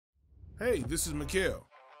Hey, this is Mikhail.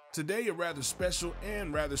 Today a rather special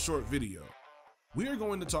and rather short video. We are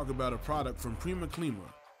going to talk about a product from PRIMA KLIMA.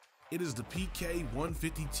 It is the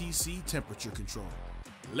PK150TC temperature control.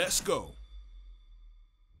 Let's go!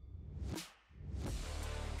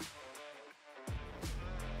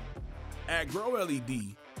 At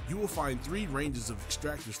GrowLED, you will find 3 ranges of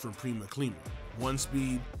extractors from PRIMA KLIMA: 1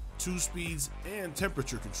 speed, 2 speeds, and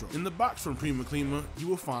temperature control. In the box from PRIMA KLIMA, you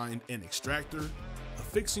will find an extractor, a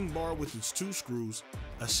fixing bar with its 2 screws,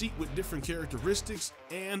 a sheet with different characteristics,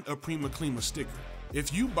 and a PRIMA KLIMA sticker.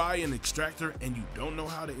 If you buy an extractor and you don't know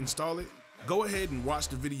how to install it, go ahead and watch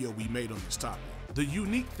the video we made on this topic. The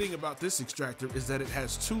unique thing about this extractor is that it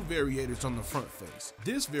has 2 variators on the front face.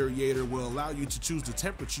 This variator will allow you to choose the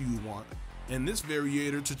temperature you want, and this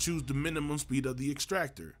variator to choose the minimum speed of the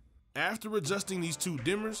extractor. After adjusting these 2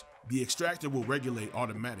 dimmers, the extractor will regulate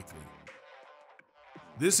automatically.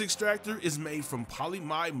 This extractor is made from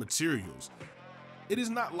polyamide materials. It is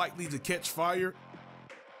not likely to catch fire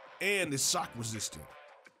and is shock resistant.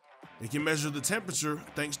 It can measure the temperature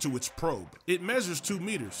thanks to its probe. It measures 2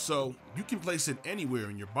 meters, so you can place it anywhere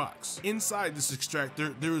in your box. Inside this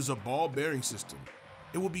extractor, there is a ball bearing system.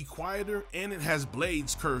 It will be quieter and it has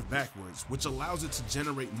blades curved backwards, which allows it to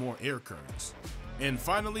generate more air currents. And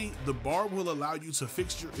finally, the bar will allow you to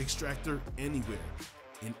fix your extractor anywhere,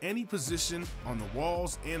 in any position on the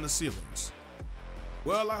walls and the ceilings.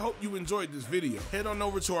 Well, I hope you enjoyed this video. Head on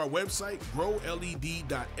over to our website,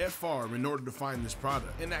 growled.fr, in order to find this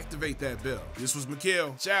product and activate that bell. This was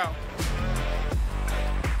Mikhail. Ciao.